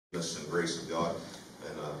And grace of God,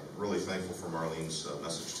 and really thankful for Marlene's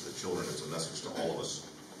message to the children. It's a message to all of us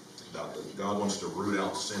about that God wants to root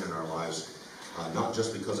out sin in our lives, not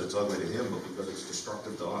just because it's ugly to Him, but because it's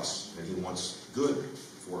destructive to us, and He wants good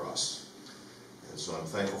for us. And so I'm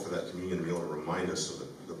thankful for that communion meal to remind us of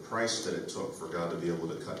the price that it took for God to be able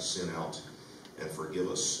to cut sin out and forgive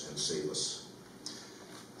us and save us.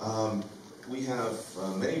 We have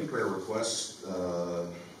many prayer requests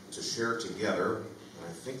to share together.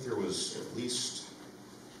 I think there was at least,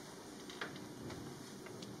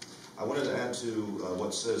 I wanted to add to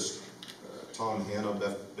what says Tom Hanna,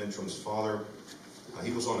 Beth Bentram's father.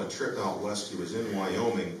 He was on a trip out west. He was in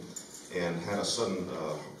Wyoming and had a sudden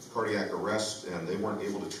cardiac arrest, and they weren't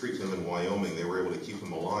able to treat him in Wyoming. They were able to keep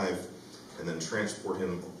him alive and then transport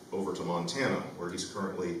him over to Montana, where he's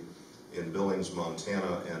currently in Billings,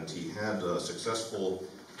 Montana, and he had a successful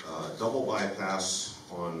double bypass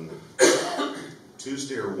on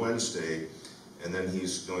Tuesday or Wednesday, and then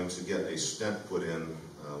he's going to get a stent put in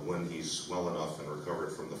when he's well enough and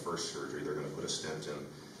recovered from the first surgery. They're going to put a stent in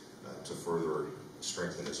to further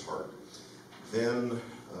strengthen his heart. Then,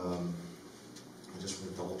 I just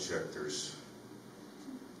want to double check, there's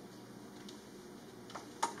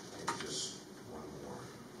maybe just one more.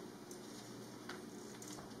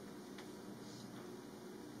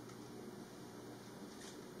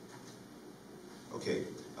 Okay.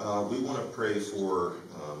 We want to pray for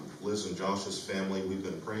Liz and Josh's family. We've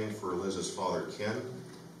been praying for Liz's father, Ken,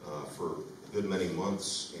 for a good many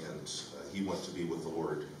months, and he went to be with the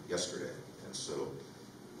Lord yesterday. And so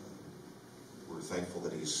we're thankful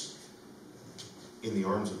that he's in the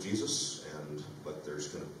arms of Jesus, but there's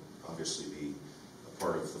going to obviously be a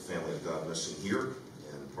part of the family of God missing here,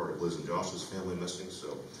 and part of Liz and Josh's family missing.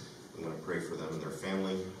 So we want to pray for them and their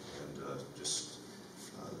family, and just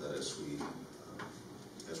that as we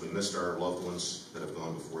missed our loved ones that have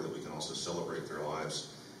gone before, that we can also celebrate their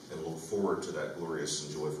lives and look forward to that glorious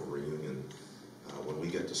and joyful reunion when we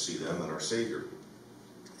get to see them and our Savior.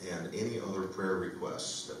 And any other prayer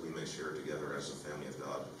requests that we may share together as a family of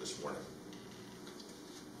God this morning.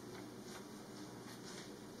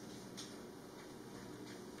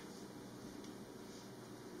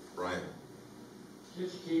 Brian.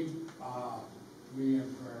 Just keep me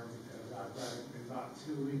in prayer, because I've got, in about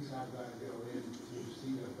 2 weeks, I've got to go in to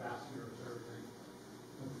see the vascular surgery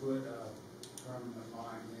to put a permanent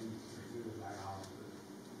line in to do the dialysis.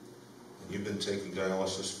 And you've been taking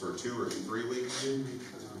dialysis for 2 or 3 weeks? 3 weeks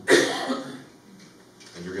now.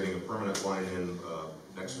 And you're getting a permanent line in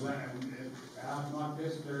next week? Not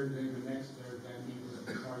this Thursday, but next Thursday, I meet with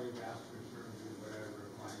the cardiovascular surgeon or whatever to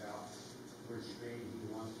find out which vein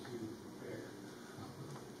he wants to fix.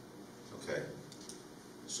 Okay.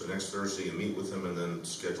 So next Thursday you meet with him and then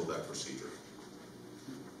schedule that procedure.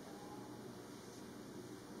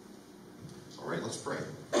 All right, let's pray.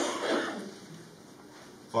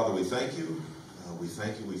 Father, we thank you. We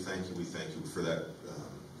thank you for that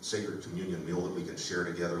sacred communion meal that we can share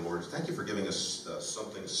together, Lord. Thank you for giving us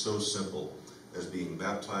something so simple as being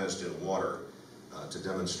baptized in water to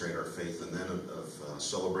demonstrate our faith, and then of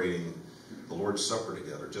celebrating the Lord's Supper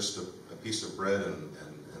together, just a piece of bread and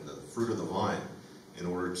the fruit of the vine, in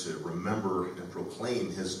order to remember and proclaim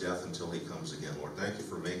His death until He comes again. Lord, thank you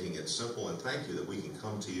for making it simple, and thank you that we can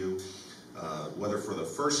come to you, whether for the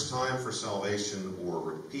first time for salvation or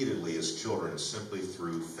repeatedly as children, simply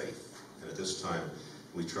through faith. And at this time,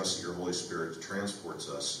 we trust that your Holy Spirit transports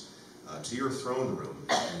us to your throne room,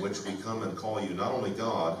 in which we come and call you not only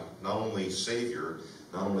God, not only Savior,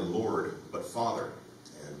 not only Lord, but Father.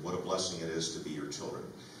 And what a blessing it is to be your children.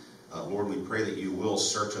 Lord, we pray that you will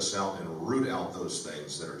search us out and root out those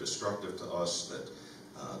things that are destructive to us,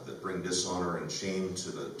 that bring dishonor and shame to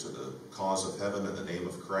the cause of heaven in the name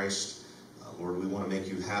of Christ. Lord, we want to make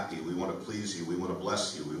you happy. We want to please you. We want to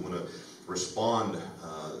bless you. We want to respond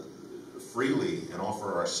freely and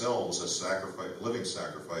offer ourselves as living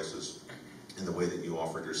sacrifices in the way that you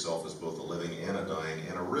offered yourself as both a living and a dying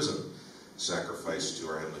and a risen sacrifice to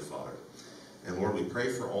our Heavenly Father. And Lord, we pray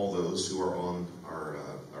for all those who are on our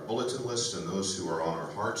bulletin list, and those who are on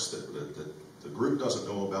our hearts that the group doesn't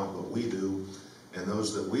know about, but we do, and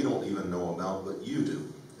those that we don't even know about, but you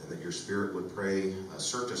do, and that your Spirit would pray,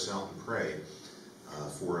 search us out and pray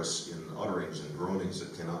for us in utterings and groanings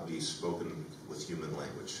that cannot be spoken with human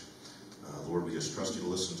language. Lord, we just trust you to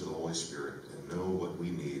listen to the Holy Spirit and know what we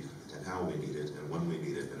need and how we need it and when we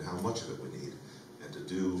need it and how much of it we need, and to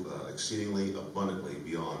do exceedingly abundantly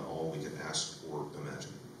beyond all we can ask or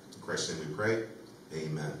imagine. In Christ's name we pray.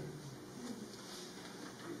 Amen.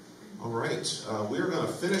 All right. We are going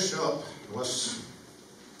to finish up, unless,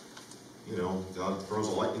 God throws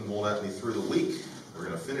a lightning bolt at me through the week. We're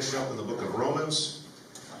going to finish up in the book of Romans.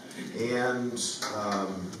 And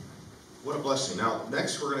what a blessing. Now,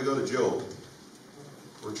 next we're going to go to Job.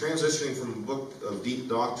 We're transitioning from a book of deep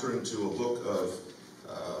doctrine to a book of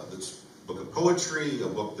poetry, a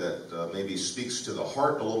book that maybe speaks to the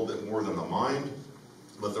heart a little bit more than the mind,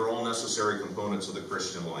 but they're all necessary components of the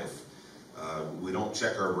Christian life. We don't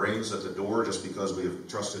check our brains at the door just because we have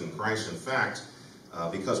trusted in Christ. In fact,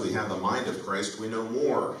 because we have the mind of Christ, we know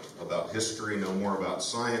more about history, know more about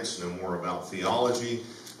science, know more about theology,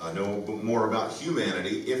 know more about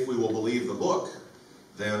humanity if we will believe the book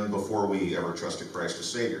than before we ever trusted Christ as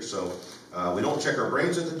Savior. So we don't check our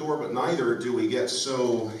brains at the door, but neither do we get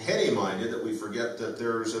so heady-minded that we forget that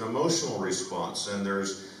there's an emotional response, and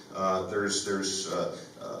there's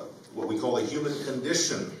what we call a human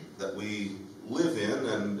condition that we live in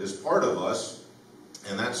and is part of us,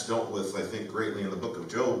 and that's dealt with, I think, greatly in the book of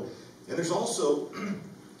Job. And there's also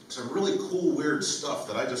some really cool, weird stuff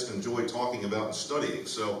that I just enjoy talking about and studying.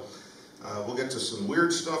 So we'll get to some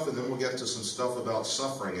weird stuff, and then we'll get to some stuff about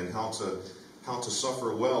suffering and how to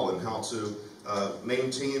suffer well and how to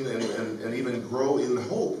maintain and even grow in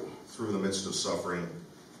hope through the midst of suffering,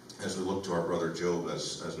 as we look to our brother Job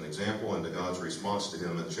as an example and to God's response to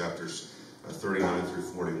him in chapters 39 through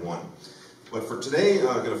 41. But for today,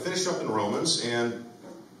 I'm going to finish up in Romans and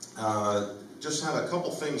just have a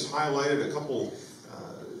couple things highlighted, a couple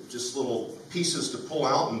just little pieces to pull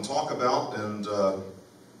out and talk about, and it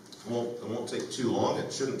won't take too long.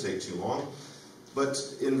 It shouldn't take too long. But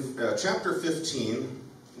in chapter 15,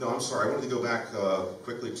 no, I'm sorry, I wanted to go back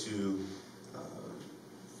quickly to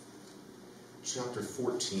chapter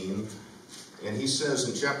 14. And he says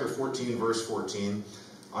in chapter 14, verse 14,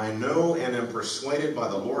 I know and am persuaded by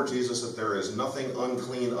the Lord Jesus that there is nothing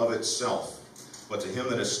unclean of itself, but to him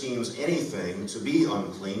that esteems anything to be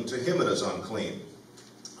unclean, to him it is unclean.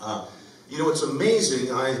 It's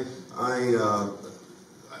amazing. I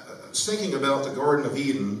was thinking about the Garden of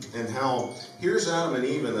Eden and how here's Adam and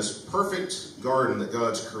Eve in this perfect garden that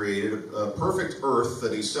God's created, a perfect earth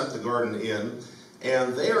that he set the garden in,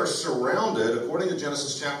 and they are surrounded, according to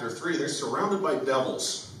Genesis chapter 3, they're surrounded by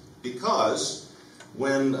devils, because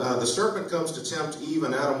when the serpent comes to tempt Eve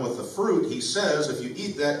and Adam with the fruit, he says, if you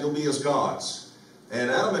eat that, you'll be as gods. And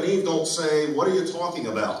Adam and Eve don't say, what are you talking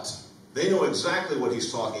about? They know exactly what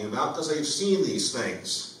he's talking about because they've seen these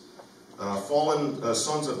things. Fallen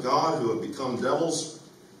sons of God who have become devils,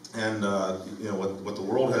 and what the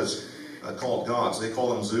world has called gods. They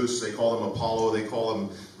call them Zeus, they call them Apollo, they call them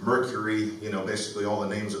Mercury, basically all the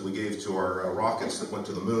names that we gave to our rockets that went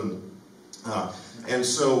to the moon. And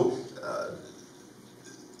so,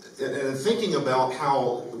 and thinking about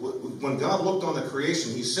how when God looked on the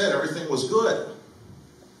creation, he said everything was good.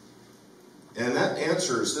 And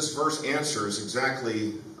this verse answers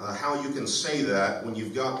exactly how you can say that when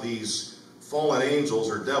you've got these fallen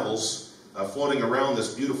angels or devils floating around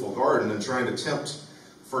this beautiful garden and trying to tempt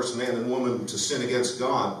first man and woman to sin against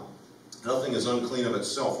God. Nothing is unclean of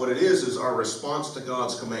itself. What it is our response to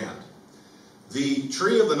God's command. The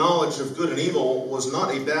tree of the knowledge of good and evil was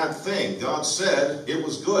not a bad thing. God said it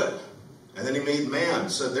was good. And then he made man,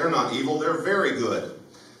 said they're not evil, they're very good.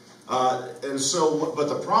 But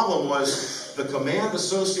the problem was the command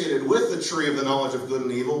associated with the tree of the knowledge of good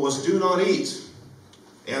and evil was do not eat.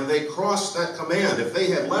 And they crossed that command. If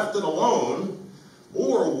they had left it alone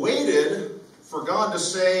or waited for God to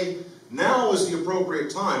say, now is the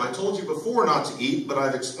appropriate time. I told you before not to eat, but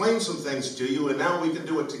I've explained some things to you, and now we can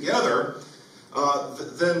do it together.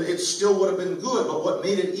 Then it still would have been good. But what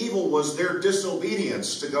made it evil was their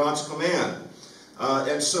disobedience to God's command.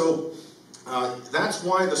 That's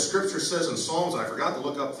why the scripture says in Psalms, and I forgot to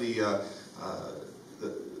look up the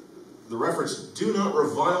reference, do not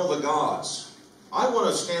revile the gods. I want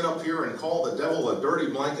to stand up here and call the devil a dirty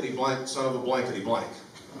blankety-blank son of a blankety-blank.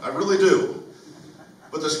 I really do.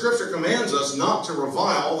 But the scripture commands us not to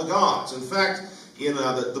revile the gods. In fact, in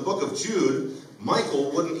the book of Jude,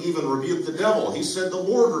 Michael wouldn't even rebuke the devil. He said, the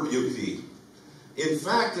Lord rebuke thee. In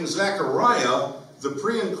fact, in Zechariah, the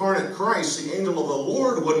pre-incarnate Christ, the angel of the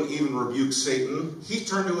Lord, wouldn't even rebuke Satan. He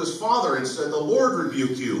turned to his Father and said, the Lord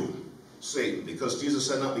rebuke you, Satan, because Jesus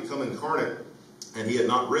had not become incarnate and he had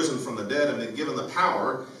not risen from the dead and been given the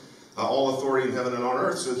power, all authority in heaven and on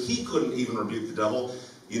earth, so he couldn't even rebuke the devil.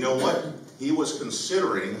 You know what? He was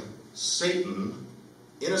considering Satan,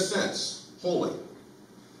 in a sense, holy.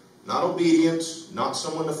 Not obedient, not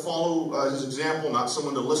someone to follow his example, not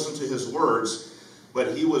someone to listen to his words,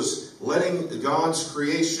 but he was letting God's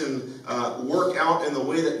creation work out in the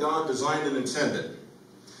way that God designed and intended.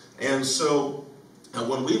 And so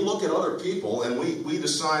when we look at other people and we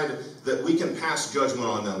decide that we can pass judgment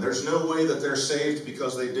on them. There's no way that they're saved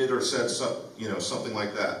because they did or said something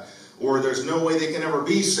like that. Or there's no way they can ever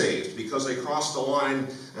be saved because they crossed the line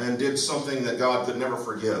and did something that God could never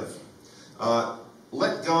forgive.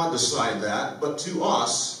 Let God decide that, but to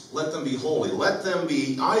us, let them be holy. Let them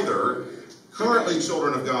be either currently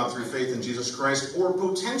children of God through faith in Jesus Christ or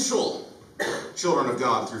potential children of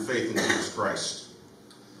God through faith in Jesus Christ.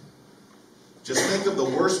 Just think of the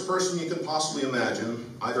worst person you could possibly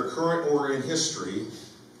imagine, either current or in history,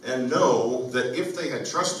 and know that if they had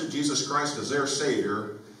trusted Jesus Christ as their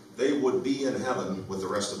Savior, they would be in heaven with the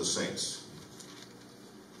rest of the saints.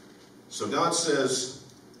 So God says,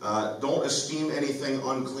 don't esteem anything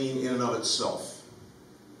unclean in and of itself.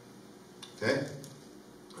 Okay?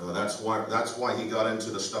 That's why he got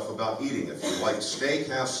into the stuff about eating. If you like steak,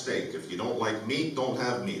 have steak. If you don't like meat, don't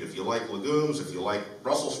have meat. If you like legumes, if you like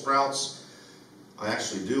Brussels sprouts, I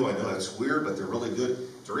actually do. I know that's weird, but they're really good.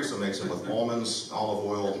 Teresa makes them with almonds, olive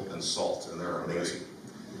oil, and salt, and they're amazing.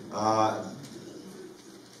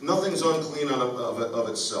 Nothing's unclean of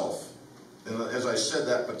itself. And as I said,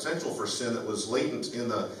 that potential for sin that was latent in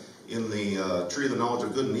the tree of the knowledge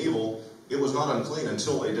of good and evil, it was not unclean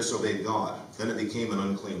until they disobeyed God. Then it became an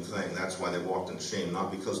unclean thing. That's why they walked in shame,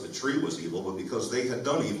 not because the tree was evil, but because they had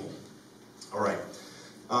done evil. All right.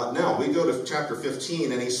 Now, we go to chapter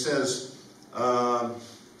 15, and he says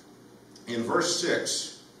in verse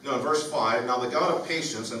 5, now the God of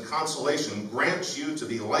patience and consolation grants you to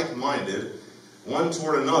be like-minded one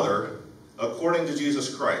toward another according to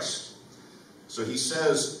Jesus Christ. So he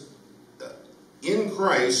says, in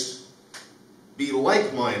Christ, be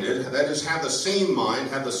like-minded, that is, have the same mind,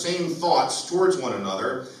 have the same thoughts towards one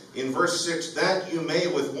another. In verse 6, that you may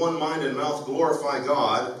with one mind and mouth glorify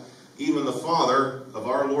God, even the Father of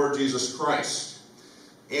our Lord Jesus Christ.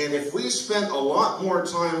 And if we spent a lot more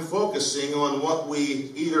time focusing on what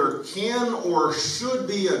we either can or should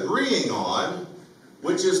be agreeing on,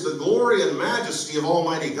 which is the glory and majesty of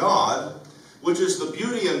Almighty God, which is the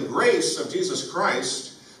beauty and grace of Jesus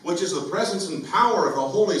Christ, which is the presence and power of the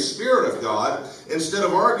Holy Spirit of God, instead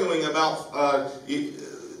of arguing about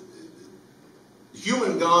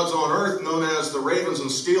human gods on earth known as the Ravens and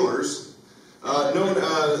Steelers,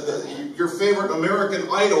 your favorite American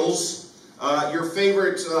idols, your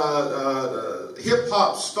favorite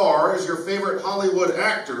hip-hop stars, your favorite Hollywood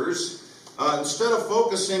actors. Instead of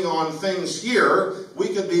focusing on things here, we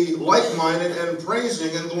could be like-minded and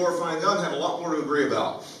praising and glorifying God and have a lot more to agree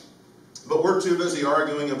about. But we're too busy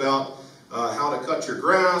arguing about how to cut your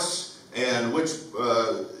grass and which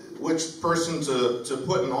person to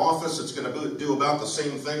put in office that's going to do about the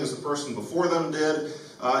same thing as the person before them did,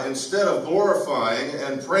 instead of glorifying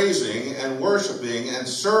and praising and worshiping and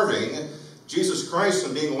serving Jesus Christ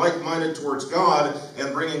and being like-minded towards God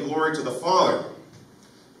and bringing glory to the Father.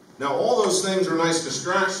 Now, all those things are nice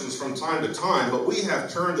distractions from time to time, but we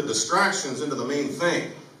have turned the distractions into the main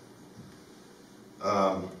thing.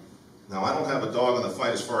 Now, I don't have a dog in the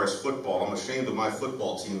fight as far as football. I'm ashamed of my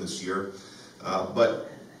football team this year. Well,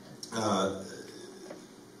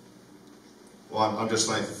 I'm just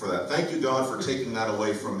thankful for that. Thank you, God, for taking that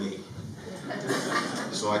away from me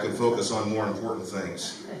so I can focus on more important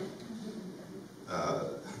things.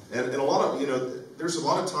 And a lot of, there's a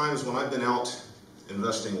lot of times when I've been out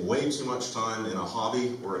investing way too much time in a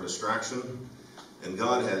hobby or a distraction, and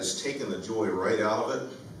God has taken the joy right out of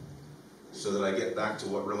it so that I get back to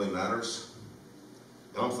what really matters.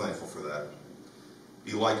 And I'm thankful for that.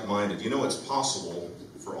 Be like-minded. You know, it's possible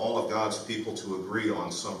for all of God's people to agree on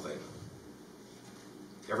something.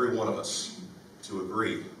 Every one of us to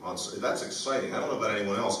agree on something. That's exciting. I don't know about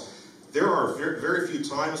anyone else. There are very few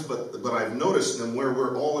times, but I've noticed them where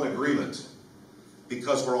we're all in agreement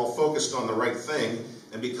because we're all focused on the right thing,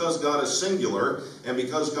 and because God is singular, and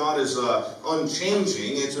because God is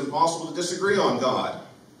unchanging, it's impossible to disagree on God,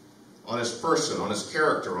 on His person, on His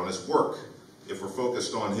character, on His work, if we're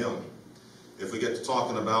focused on Him. If we get to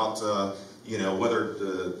talking about,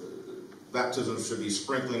 whether baptism should be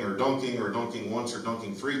sprinkling or dunking once or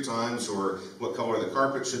dunking 3 times, or what color the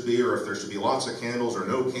carpet should be, or if there should be lots of candles or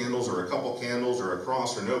no candles, or a couple candles, or a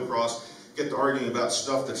cross or no cross, get to arguing about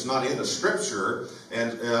stuff that's not in the Scripture,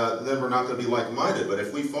 and then we're not going to be like-minded. But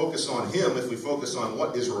if we focus on Him, if we focus on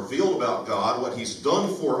what is revealed about God, what He's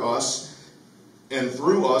done for us and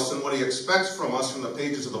through us, and what He expects from us from the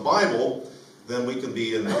pages of the Bible, then we can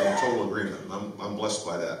be in total agreement. I'm blessed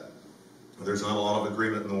by that. There's not a lot of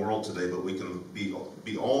agreement in the world today, but we can be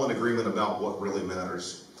all in agreement about what really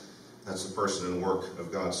matters. That's the person and work of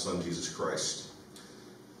God's Son, Jesus Christ.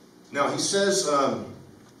 Now, he says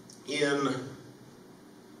in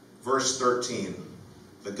verse 13,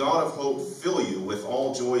 the God of hope fill you with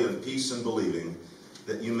all joy and peace in believing,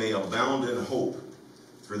 that you may abound in hope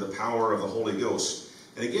through the power of the Holy Ghost.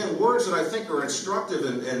 And again, words that I think are instructive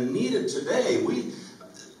and needed today.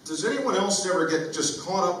 Does anyone else ever get just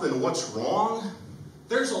caught up in what's wrong?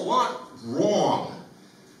 There's a lot wrong.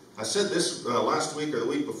 I said this last week or the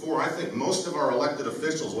week before. I think most of our elected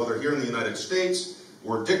officials, whether here in the United States,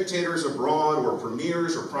 or dictators abroad, or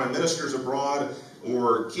premiers, or prime ministers abroad,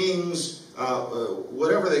 or kings,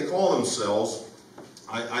 whatever they call themselves,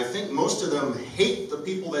 I think most of them hate the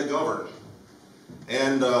people they govern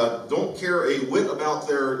and don't care a whit about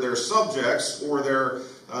their subjects or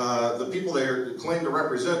the people they claim to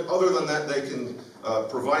represent, other than that they can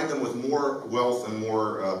provide them with more wealth and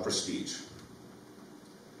more prestige.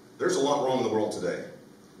 There's a lot wrong in the world today.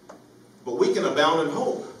 But we can abound in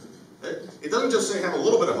hope. It doesn't just say have a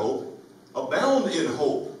little bit of hope, abound in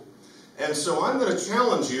hope. And so I'm going to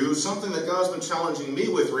challenge you, something that God's been challenging me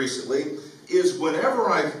with recently, is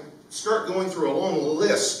whenever I start going through a long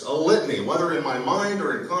list, a litany, whether in my mind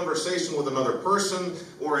or in conversation with another person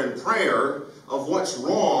or in prayer, of what's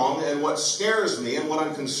wrong and what scares me and what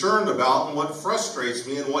I'm concerned about and what frustrates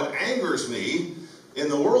me and what angers me in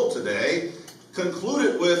the world today, conclude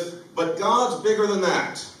it with, but God's bigger than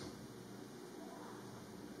that.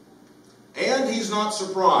 And He's not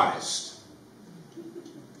surprised.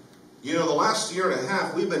 You know, the last year and a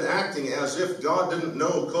half, we've been acting as if God didn't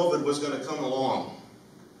know COVID was going to come along.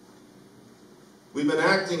 We've been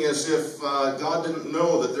acting as if God didn't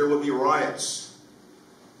know that there would be riots.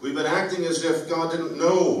 We've been acting as if God didn't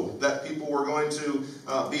know that people were going to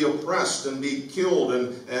be oppressed and be killed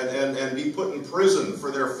and be put in prison for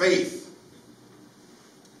their faith.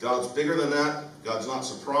 God's bigger than that. God's not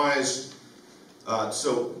surprised.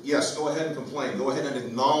 So, yes, go ahead and complain. Go ahead and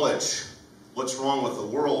acknowledge what's wrong with the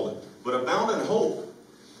world. But abound in hope.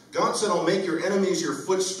 God said, I'll make your enemies your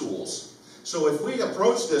footstools. So if we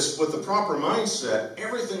approach this with the proper mindset,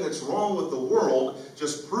 everything that's wrong with the world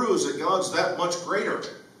just proves that God's that much greater.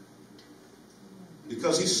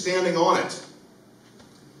 Because He's standing on it.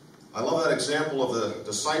 I love that example of the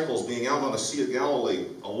disciples being out on the Sea of Galilee,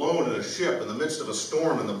 alone in a ship in the midst of a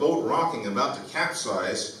storm, and the boat rocking, about to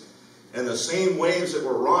capsize. And the same waves that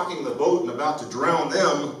were rocking the boat and about to drown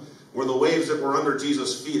them were the waves that were under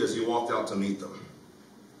Jesus' feet as He walked out to meet them.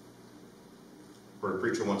 I heard a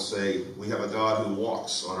preacher once say, we have a God who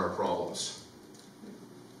walks on our problems.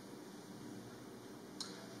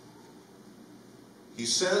 He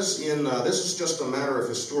says in, this is just a matter of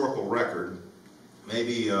historical record,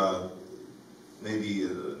 maybe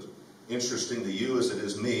interesting to you as it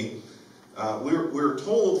is me. We're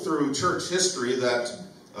told through church history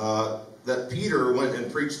that Peter went and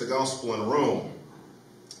preached the gospel in Rome.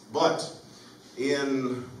 But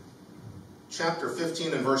in chapter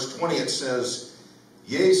 15 and verse 20 it says,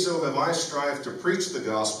 Yea, so have I strived to preach the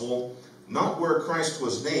gospel, not where Christ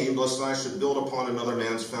was named, lest I should build upon another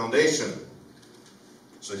man's foundation.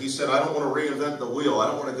 So he said, I don't want to reinvent the wheel. I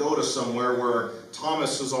don't want to go to somewhere where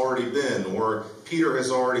Thomas has already been, or Peter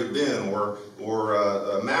has already been, or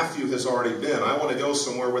Matthew has already been. I want to go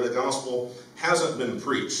somewhere where the gospel hasn't been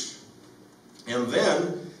preached. And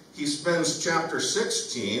then he spends chapter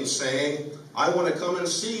 16 saying, I want to come and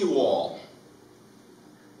see you all.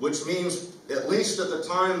 Which means, at least at the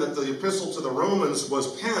time that the epistle to the Romans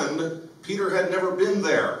was penned, Peter had never been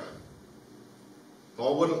there.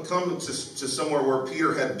 Paul wouldn't come to somewhere where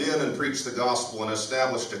Peter had been and preached the gospel and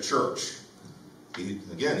established a church. He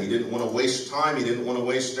didn't want to waste time. He didn't want to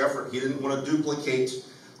waste effort. He didn't want to duplicate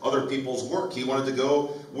other people's work. He wanted to go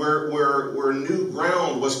where new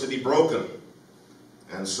ground was to be broken.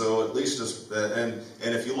 And so at least, and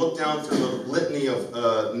if you look down through the litany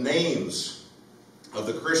of names of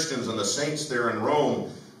the Christians and the saints there in Rome,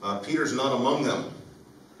 Peter's not among them.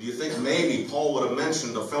 Do you think maybe Paul would have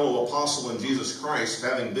mentioned a fellow apostle in Jesus Christ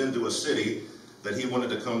having been to a city that he wanted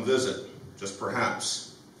to come visit? Just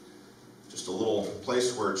perhaps. Just a little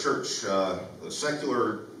place where church,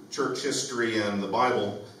 secular church history and the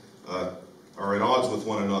Bible are at odds with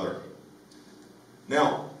one another.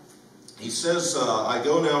 Now, he says, I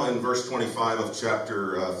go now in verse 25 of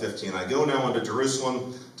chapter 15, I go now unto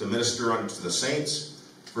Jerusalem to minister unto the saints,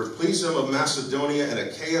 for it pleased them of Macedonia and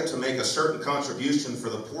Achaia to make a certain contribution for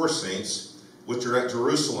the poor saints which are at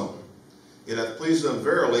Jerusalem. It hath pleased them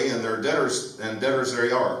verily, and their debtors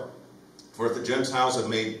they are. For if the Gentiles have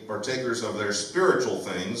made partakers of their spiritual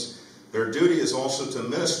things, their duty is also to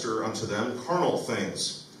minister unto them carnal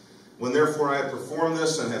things. When therefore I have performed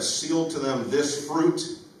this and have sealed to them this fruit,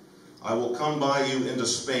 I will come by you into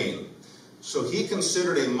Spain. So he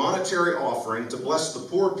considered a monetary offering to bless the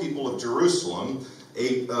poor people of Jerusalem,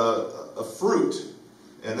 a fruit,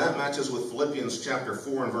 And that matches with Philippians chapter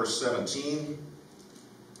 4 and verse 17.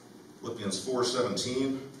 Philippians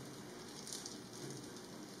 4:17.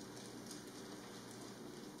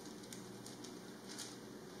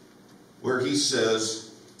 Where he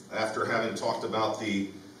says, after having talked about the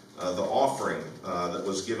offering that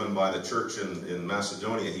was given by the church in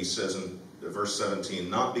Macedonia, he says in verse 17,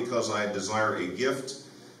 "Not because I desire a gift,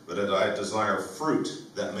 but that I desire fruit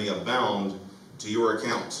that may abound to your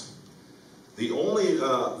account." The only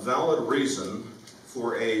valid reason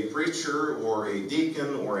for a preacher or a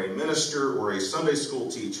deacon or a minister or a Sunday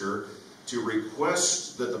school teacher to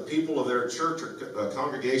request that the people of their church or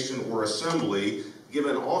congregation or assembly give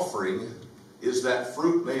an offering is that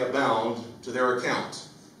fruit may abound to their account.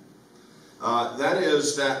 That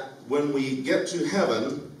is, that when we get to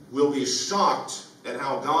heaven, we'll be shocked at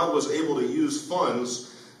how God was able to use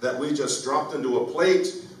funds that we just dropped into a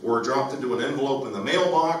plate or dropped into an envelope in the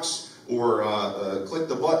mailbox or clicked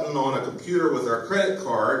the button on a computer with our credit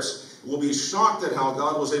cards. We'll be shocked at how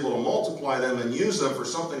God was able to multiply them and use them for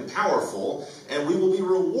something powerful, and we will be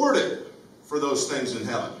rewarded for those things in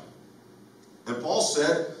heaven. And Paul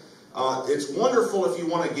said, it's wonderful if you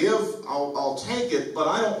want to give, I'll take it, but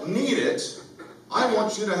I don't need it. I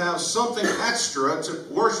want you to have something extra to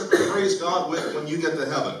worship and praise God with when you get to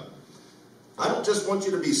heaven. I don't just want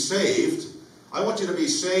you to be saved. I want you to be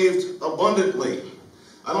saved abundantly.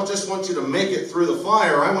 I don't just want you to make it through the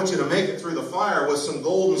fire. I want you to make it through the fire with some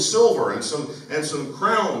gold and silver and some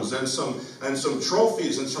crowns and some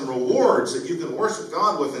trophies and some rewards that you can worship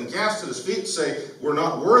God with and cast at His feet and say, we're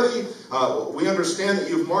not worthy. We understand that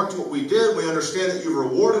you've marked what we did. We understand that you've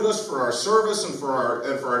rewarded us for our service and for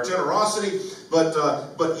our generosity.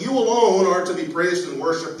 But you alone are to be praised and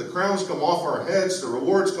worshipped. The crowns come off our heads. The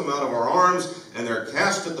rewards come out of our arms. And they're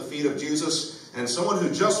cast at the feet of Jesus. And someone who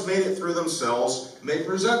just made it through themselves may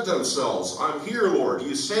present themselves. I'm here, Lord.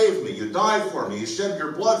 You saved me. You died for me. You shed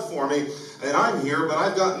your blood for me. And I'm here, but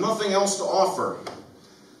I've got nothing else to offer.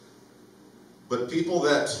 But people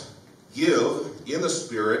that give in the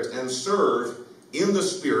Spirit and serve in the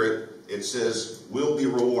Spirit, it says, will be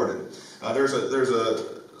rewarded.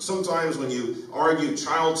 Sometimes when you argue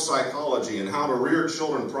child psychology and how to rear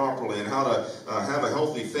children properly and how to have a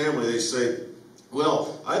healthy family, they say,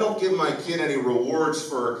 well, I don't give my kid any rewards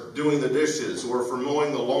for doing the dishes or for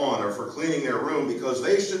mowing the lawn or for cleaning their room because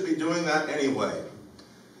they should be doing that anyway.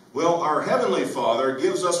 Well, our Heavenly Father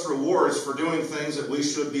gives us rewards for doing things that we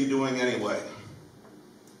should be doing anyway.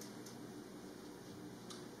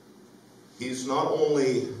 He's not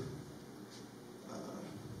only,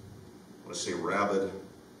 rabid.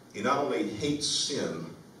 He not only hates sin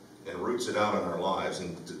and roots it out in our lives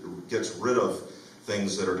and gets rid of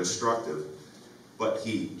things that are destructive, but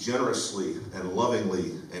He generously and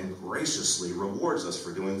lovingly and graciously rewards us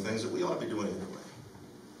for doing things that we ought to be doing anyway.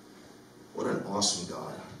 What an awesome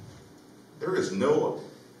God. There is no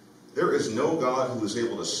God who is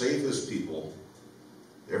able to save His people.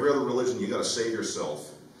 Every other religion, you got to save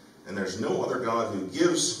yourself. And there's no other God who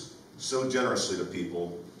gives so generously to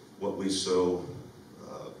people what we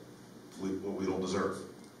don't deserve.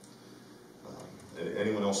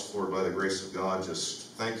 Anyone else forward by the grace of God,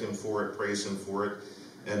 just thank Him for it, praise Him for it,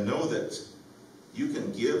 and know that you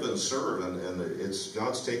can give and serve, and it's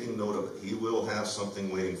God's taking note of it. He will have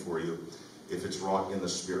something waiting for you if it's wrought in the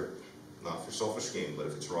Spirit. Not for selfish gain, but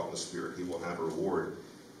if it's wrought in the Spirit, He will have a reward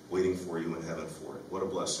waiting for you in heaven for it. What a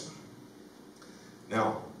blessing.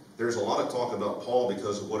 Now, there's a lot of talk about Paul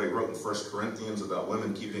because of what he wrote in 1 Corinthians about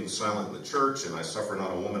women keeping silent in the church, and I suffer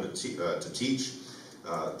not a woman to teach.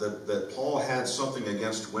 That Paul had something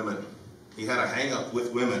against women. He had a hang-up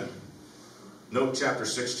with women. Note chapter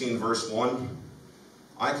 16, verse 1.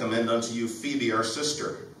 I commend unto you Phoebe, our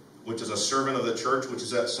sister, which is a servant of the church which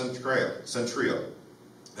is at Centria,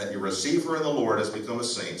 that you receive her in the Lord as become a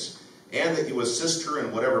saints, and that you assist her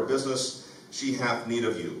in whatever business she hath need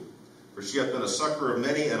of you. For she hath been a succor of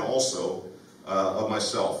many, and also of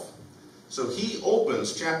myself. So he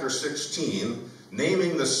opens chapter 16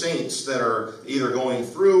 naming the saints that are either going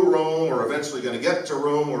through Rome or eventually going to get to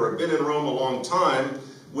Rome or have been in Rome a long time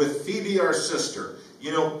with Phoebe, our sister.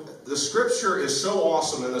 You know, the scripture is so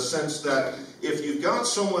awesome in the sense that if you've got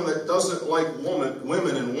someone that doesn't like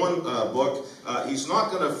women in one book, he's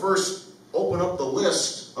not going to first open up the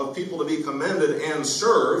list of people to be commended and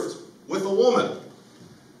served with a woman.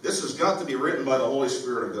 This has got to be written by the Holy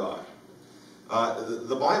Spirit of God.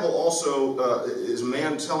 The Bible also is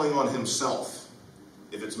man telling on himself.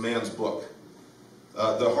 If it's man's book.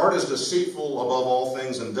 The heart is deceitful above all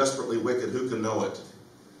things and desperately wicked. Who can know it?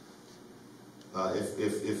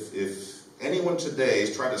 If anyone today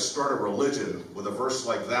is trying to start a religion with a verse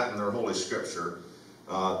like that in their Holy Scripture,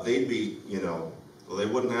 they'd be, well, they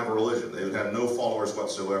wouldn't have a religion. They would have no followers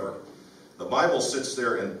whatsoever. The Bible sits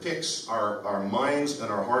there and picks our minds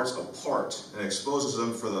and our hearts apart and exposes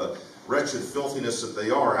them for the wretched filthiness that they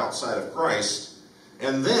are outside of Christ.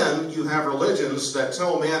 And then you have religions that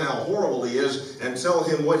tell man how horrible he is and tell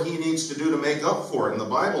him what he needs to do to make up for it. And the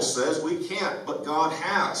Bible says we can't, but God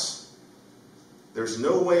has. There's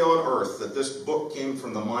no way on earth that this book came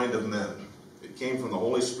from the mind of men. It came from the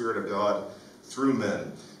Holy Spirit of God through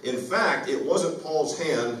men. In fact, it wasn't Paul's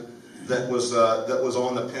hand that was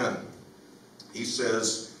on the pen. He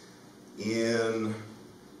says in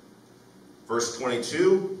verse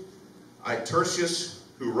 22, I, Tertius,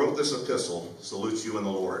 who wrote this epistle, salute you in the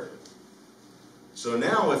Lord. So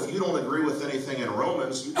now, if you don't agree with anything in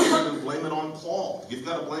Romans, you can't even blame it on Paul. You've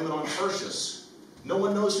got to blame it on Tertius. No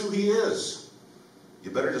one knows who he is.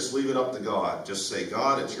 You better just leave it up to God. Just say,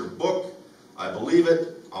 God, it's your book. I believe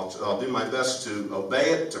it. I'll do my best to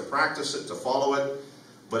obey it, to practice it, to follow it.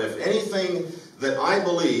 But if anything that I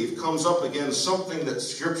believe comes up against something that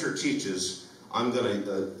Scripture teaches, I'm going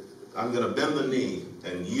to bend the knee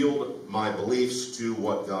and yield my beliefs to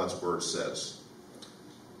what God's Word says.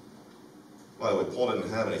 By the way, Paul didn't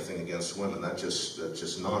have anything against women. That's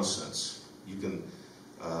just nonsense. You can,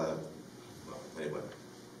 anyway,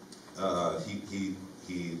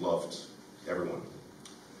 he loved everyone.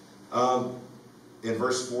 In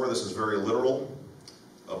verse 4, this is very literal.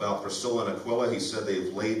 About Priscilla and Aquila, he said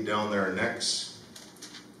they've laid down their necks.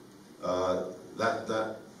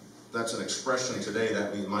 That's an expression today.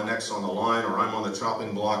 That means my neck's on the line, or I'm on the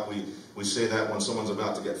chopping block. We say that when someone's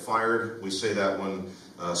about to get fired. We say that when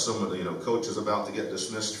coach is about to get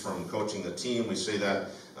dismissed from coaching the team. We say that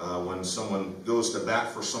when someone goes to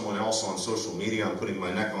bat for someone else on social media. I'm putting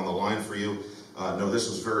my neck on the line for you. No, this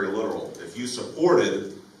is very literal. If you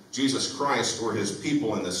supported Jesus Christ or his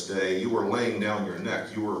people in this day, you were laying down your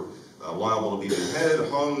neck. You were liable to be beheaded,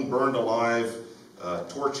 hung, burned alive,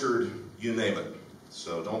 tortured, you name it.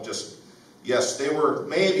 So don't just, yes, they were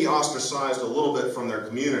maybe ostracized a little bit from their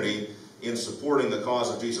community in supporting the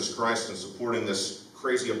cause of Jesus Christ and supporting this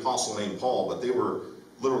crazy apostle named Paul, but they were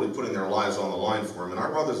literally putting their lives on the line for him. And our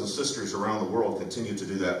brothers and sisters around the world continue to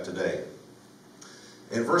do that today.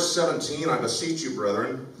 In verse 17, I beseech you,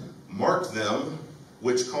 brethren, mark them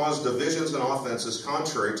which cause divisions and offenses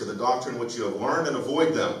contrary to the doctrine which you have learned, and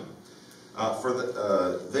avoid them.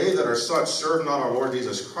 They that are such serve not our Lord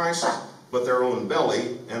Jesus Christ, but their own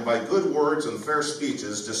belly, and by good words and fair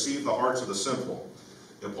speeches deceive the hearts of the simple.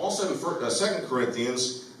 And Paul said in 2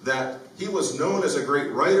 Corinthians that he was known as a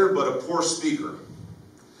great writer, but a poor speaker.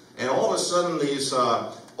 And all of a sudden these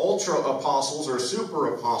ultra apostles or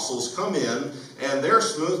super apostles come in, and they're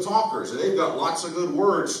smooth talkers, and they've got lots of good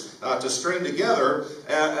words to string together,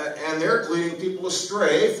 and they're leading people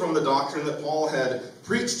astray from the doctrine that Paul had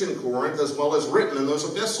preached in Corinth as well as written in those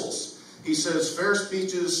epistles. He says, fair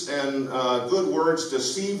speeches and good words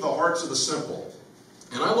deceive the hearts of the simple.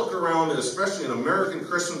 And I look around, and especially in American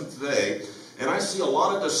Christendom today, and I see a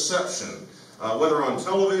lot of deception. Whether on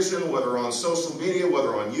television, whether on social media,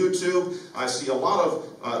 whether on YouTube, I see a lot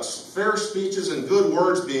of fair speeches and good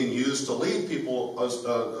words being used to lead people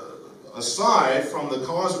aside from the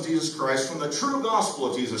cause of Jesus Christ, from the true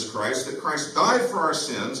gospel of Jesus Christ, that Christ died for our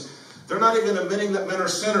sins. They're not even admitting that men are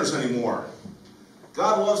sinners anymore.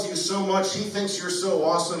 God loves you so much, he thinks you're so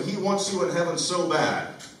awesome, he wants you in heaven so bad.